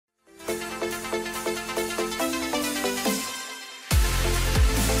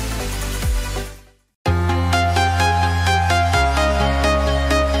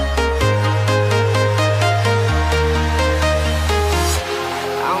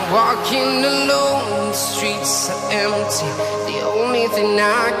Walking alone, the streets are empty. The only thing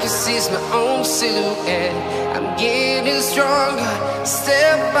I can see is my own silhouette. I'm getting stronger,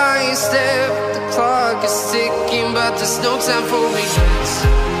 step by step. The clock is ticking, but there's no time for regrets.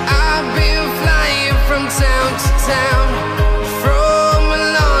 I've been flying from town to town, from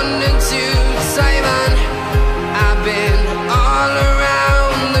London to Taiwan. I've been all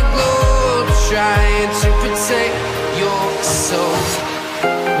around the globe, trying to protect your soul.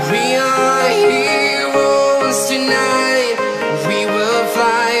 We are heroes tonight. We will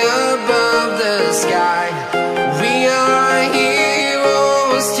fly above the sky. We are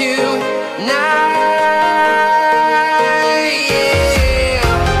heroes tonight. Yeah.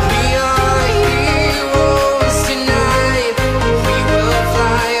 We are heroes tonight. We will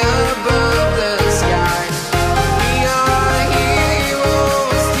fly above the sky. We are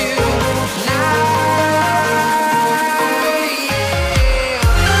heroes tonight.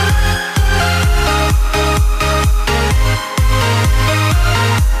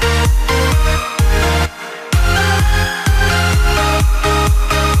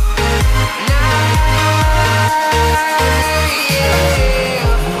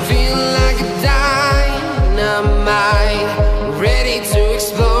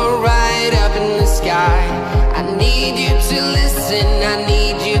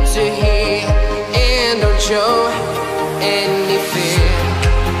 Show any fear.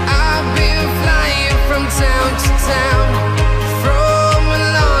 I've been flying from town to town, from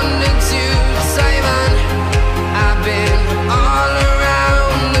London to Taiwan. I've been all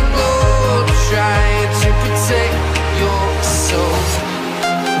around the globe, trying to protect your soul.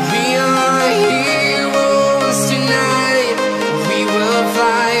 We are heroes tonight. We will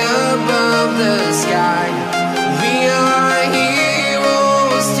fly above the sky. We are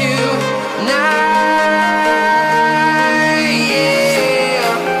heroes tonight.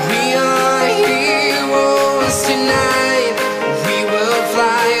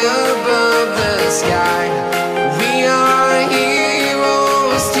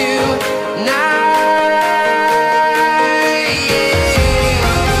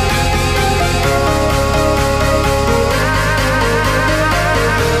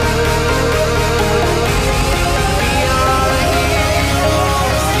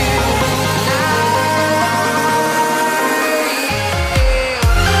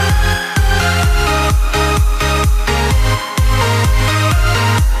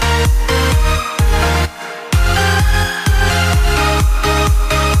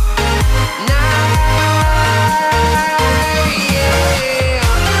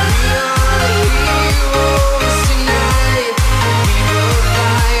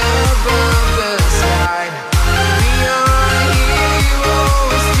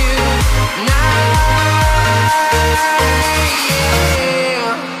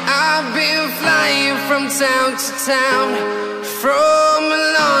 Town to town, from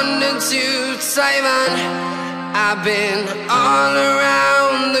London to Taiwan. I've been all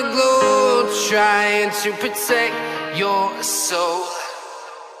around the globe, trying to protect your soul.